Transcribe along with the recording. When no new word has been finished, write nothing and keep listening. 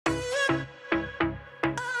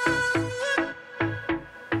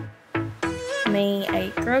me a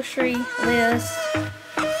grocery list,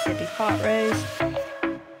 Mississippi pot roast.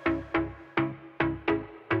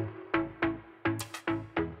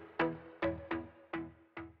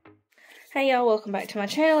 Hey y'all, welcome back to my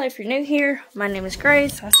channel. If you're new here, my name is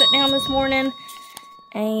Grace. I sat down this morning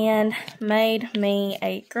and made me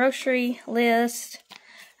a grocery list.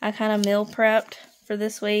 I kind of meal prepped for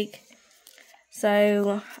this week.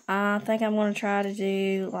 So I think I'm going to try to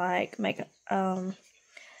do make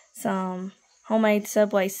some homemade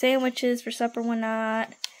Subway sandwiches for supper one night.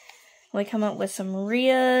 We come up with some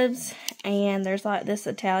ribs, and there's like this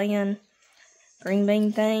Italian green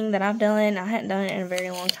bean thing that I've done. I hadn't done it in a very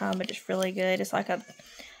long time, but it's really good. It's like a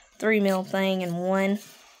 3-meal thing in one.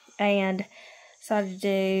 And decided to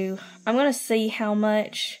do, I'm going to see how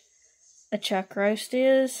much a chuck roast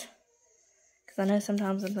is, because I know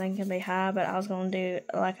sometimes the thing can be high, but I was going to do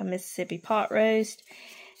like a Mississippi pot roast.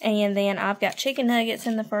 And then I've got chicken nuggets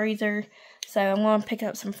in the freezer, so I'm going to pick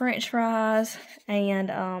up some french fries, and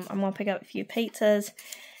I'm going to pick up a few pizzas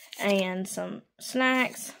and some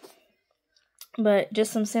snacks. But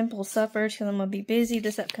just some simple suppers, because I'm going to be busy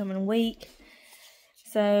this upcoming week.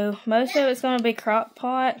 So most of it's going to be crock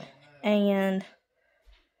pot and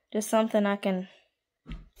just something I can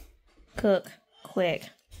cook quick,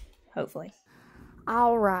 hopefully.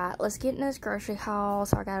 Alright, let's get in this grocery haul.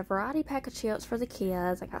 So I got a variety pack of chips for the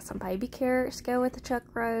kids. I got some baby carrots to go with the chuck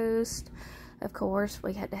roast. Of course,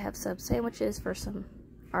 we had to have some sandwiches for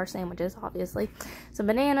our sandwiches, obviously. Some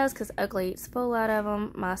bananas, because Oakley eats full out of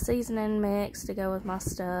them. My seasoning mix to go with my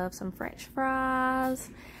stuff. Some french fries.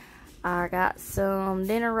 I got some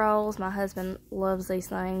dinner rolls. My husband loves these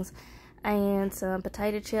things. And some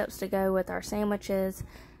potato chips to go with our sandwiches.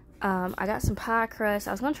 I got some pie crust.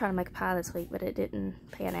 I was going to try to make a pie this week, but it didn't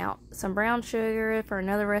pan out. Some brown sugar for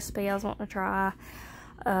another recipe I was wanting to try.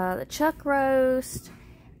 The chuck roast.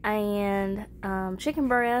 And chicken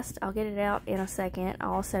breast. I'll get it out in a second. I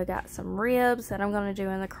also got some ribs that I'm going to do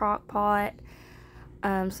in the crock pot.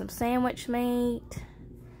 Some sandwich meat.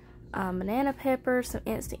 Banana peppers. Some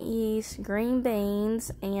instant yeast. Green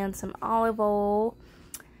beans. And some olive oil.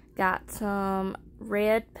 Got some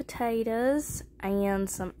red potatoes. And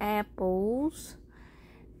some apples.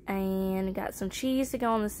 And got some cheese to go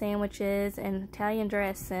on the sandwiches. And Italian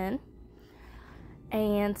dressing.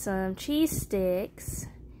 And some cheese sticks.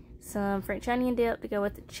 Some French onion dip to go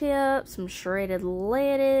with the chips, some shredded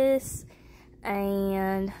lettuce,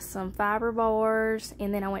 and some fiber bars.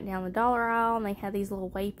 And then I went down the dollar aisle, and they had these little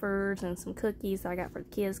wafers and some cookies that I got for the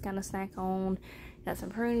kids to kind of snack on. Got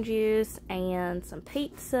some prune juice and some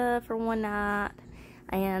pizza for one night.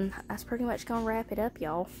 And that's pretty much going to wrap it up,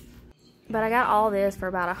 y'all. But I got all this for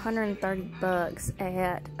about 130 bucks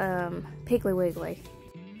at Piggly Wiggly.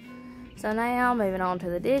 So now, moving on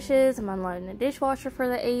to the dishes. I'm unloading the dishwasher for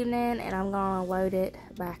the evening, and I'm going to load it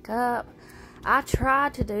back up. I try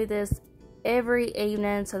to do this every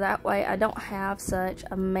evening, so that way I don't have such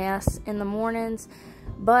a mess in the mornings.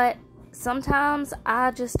 But sometimes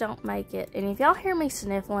I just don't make it. And if y'all hear me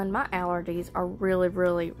sniffling, my allergies are really,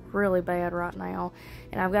 really, really bad right now.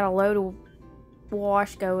 And I've got a load of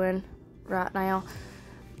wash going right now.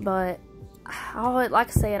 But like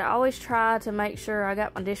I said, I always try to make sure I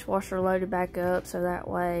got my dishwasher loaded back up, so that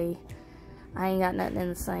way I ain't got nothing in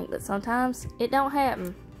the sink. But sometimes it don't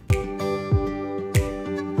happen.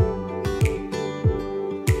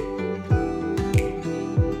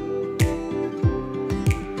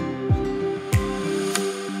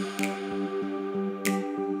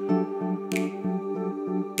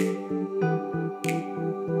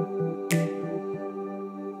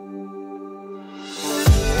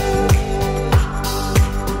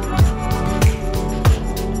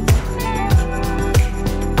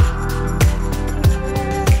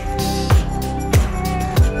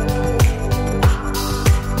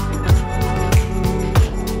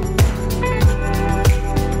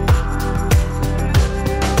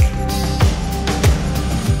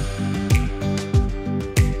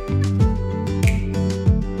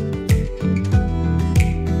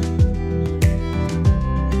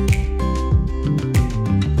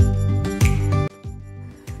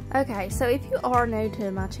 Okay, so if you are new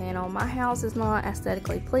to my channel, my house is not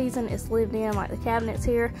aesthetically pleasing. It's lived in, like the cabinets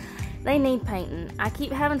here. They need painting. I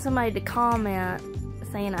keep having somebody to comment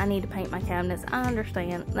saying I need to paint my cabinets. I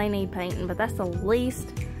understand they need painting, but that's the least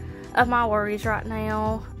of my worries right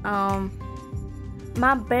now.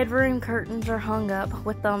 My bedroom curtains are hung up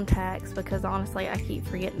with thumbtacks because honestly I keep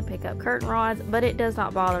forgetting to pick up curtain rods, but it does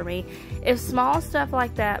not bother me. If small stuff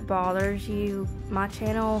like that bothers you, my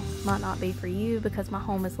channel might not be for you because my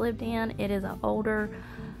home is lived in. It is an older,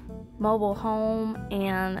 mobile home,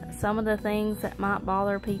 and some of the things that might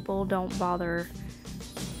bother people don't bother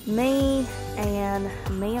me, and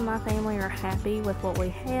me and my family are happy with what we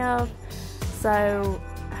have. So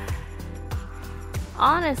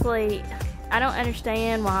honestly, I don't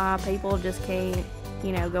understand why people just can't,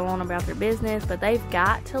 you know, go on about their business, but they've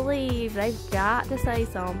got to leave, they've got to say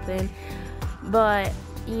something. But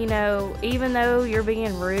you know, even though you're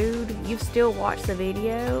being rude, you've still watched the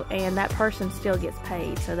video, and that person still gets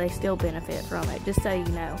paid, so they still benefit from it, just so you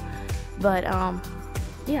know. But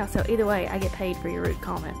yeah, so either way, I get paid for your rude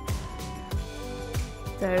comment,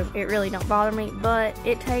 so it really don't bother me. But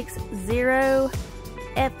it takes zero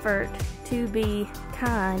effort to be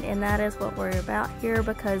kind, and that is what we're about here,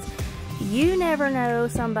 because you never know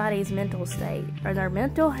somebody's mental state or their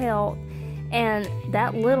mental health, and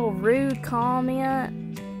that little rude comment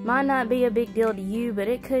might not be a big deal to you, but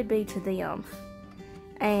it could be to them.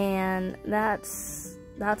 And that's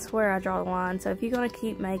where I draw the line. So if you're going to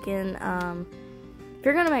keep making, if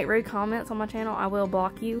you're going to make rude comments on my channel, I will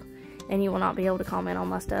block you, and you will not be able to comment on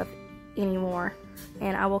my stuff anymore.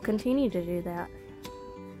 And I will continue to do that.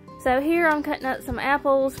 So here I'm cutting up some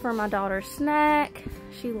apples for my daughter's snack.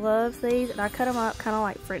 She loves these, and I cut them up kind of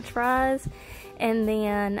like French fries. And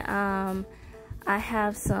then I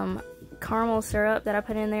have some caramel syrup that I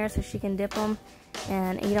put in there so she can dip them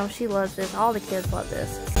and eat them. She loves this. All the kids love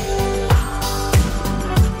this.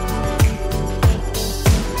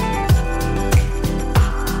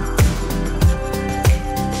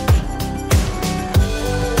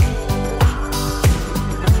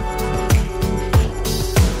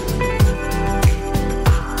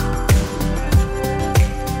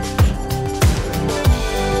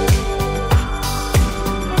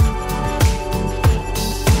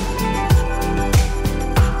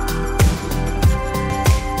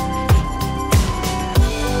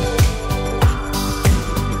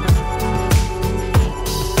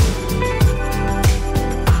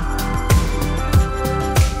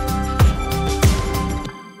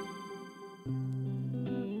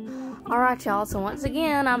 Alright y'all, so once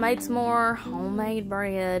again I made some more homemade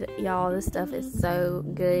bread. Y'all, this stuff is so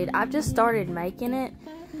good. I've just started making it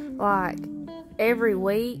like every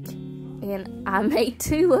week, and I made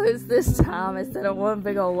 2 loaves this time instead of 1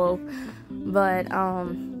 big old loaf. But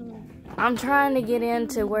I'm trying to get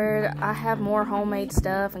into where I have more homemade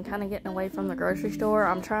stuff and kind of getting away from the grocery store.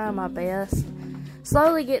 I'm trying my best.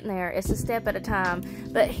 Slowly getting there. It's a step at a time.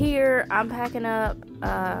 But here I'm packing up,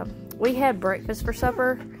 we had breakfast for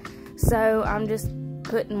supper. So I'm just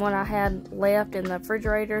putting what I had left in the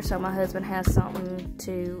refrigerator so my husband has something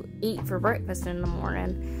to eat for breakfast in the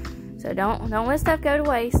morning. So don't let stuff go to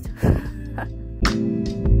waste.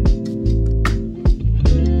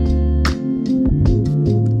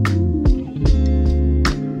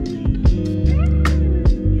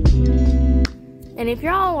 And if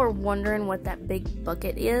y'all are wondering what that big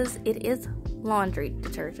bucket is, it is laundry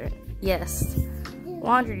detergent. Yes.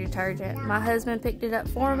 Laundry detergent. My husband picked it up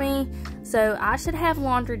for me, so I should have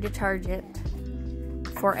laundry detergent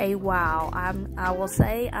for a while. I will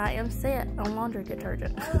say I am set on laundry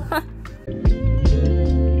detergent.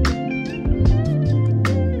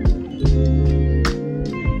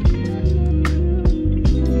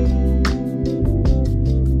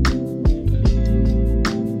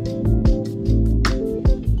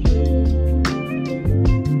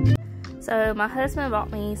 So my husband bought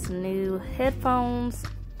me some new headphones.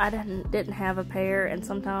 I didn't have a pair, and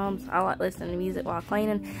sometimes I like listening to music while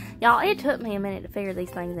cleaning. Y'all, it took me a minute to figure these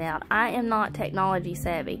things out. I am not technology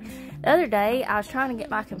savvy. The other day, I was trying to get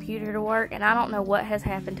my computer to work, and I don't know what has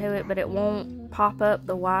happened to it, but it won't pop up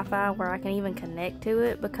the Wi-Fi where I can even connect to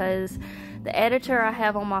it, because the editor I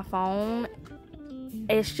have on my phone,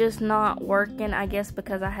 it's just not working. I guess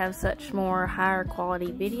because I have such more higher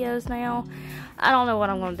quality videos now. I don't know what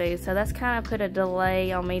I'm going to do. So that's kind of put a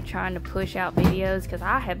delay on me trying to push out videos, because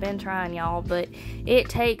I have been trying, y'all, but it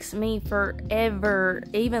takes me forever,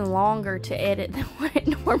 even longer, to edit than what it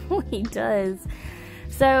normally does.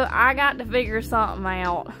 So I got to figure something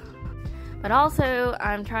out. But also,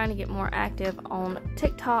 I'm trying to get more active on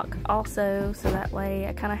TikTok also, so that way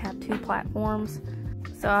I kind of have 2 platforms.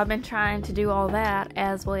 So I've been trying to do all that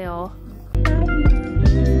as well.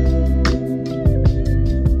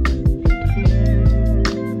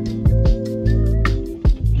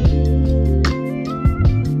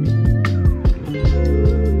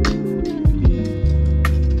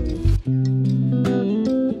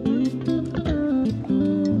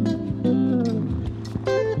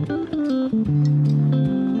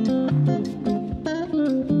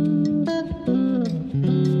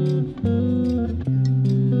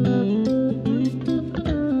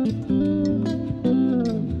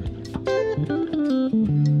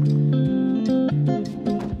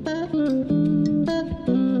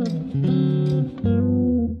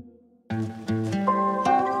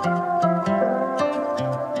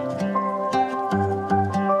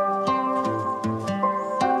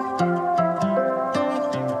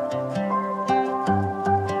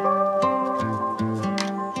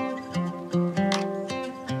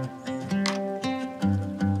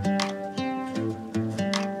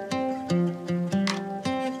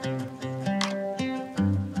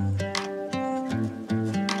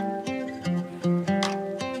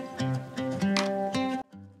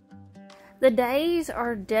 days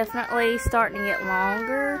are definitely starting to get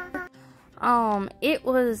longer.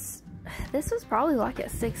 This was probably like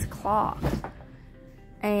at 6 o'clock.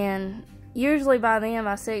 And usually by then,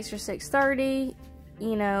 by 6 or 6:30,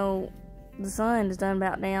 you know, the sun is done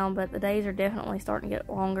about down, but the days are definitely starting to get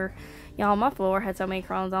longer. Y'all, my floor had so many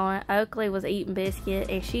crumbs on it. Oakley was eating biscuit,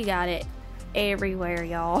 and she got it everywhere,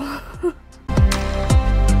 y'all.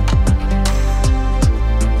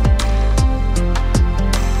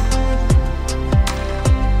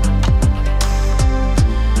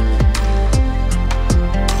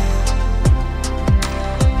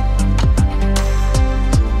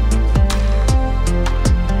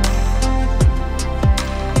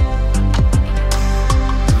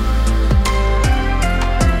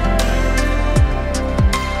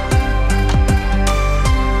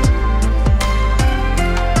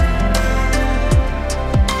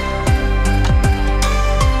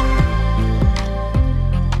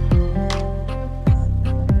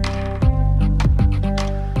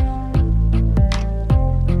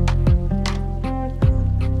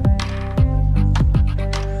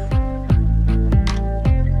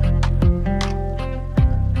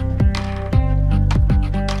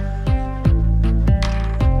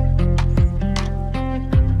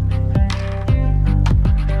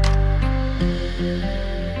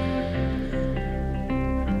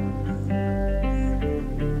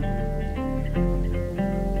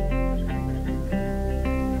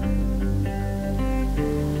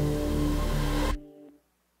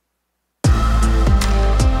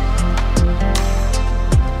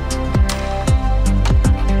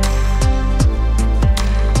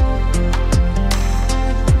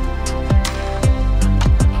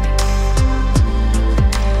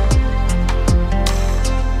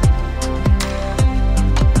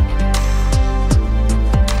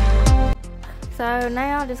 So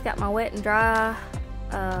now I just got my wet and dry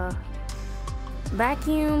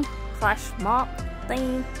vacuum / mop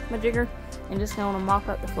thing, my jigger, and just going to mop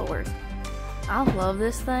up the floors. I love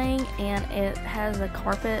this thing, and it has a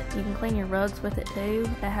carpet. You can clean your rugs with it too.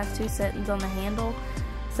 It has 2 settings on the handle.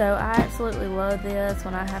 So I absolutely love this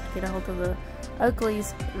when I have to get a hold of the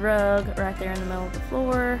Oakley's rug right there in the middle of the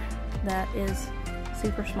floor. That is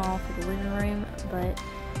super small for the living room, but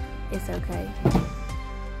it's okay.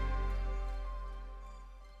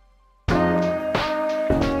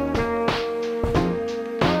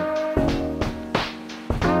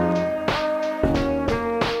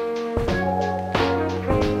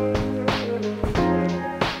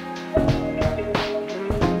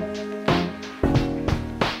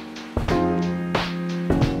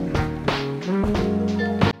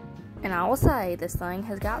 I will say this thing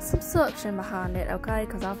has got some suction behind it, okay?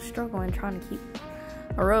 Because I was struggling trying to keep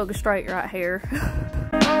a rug straight right here.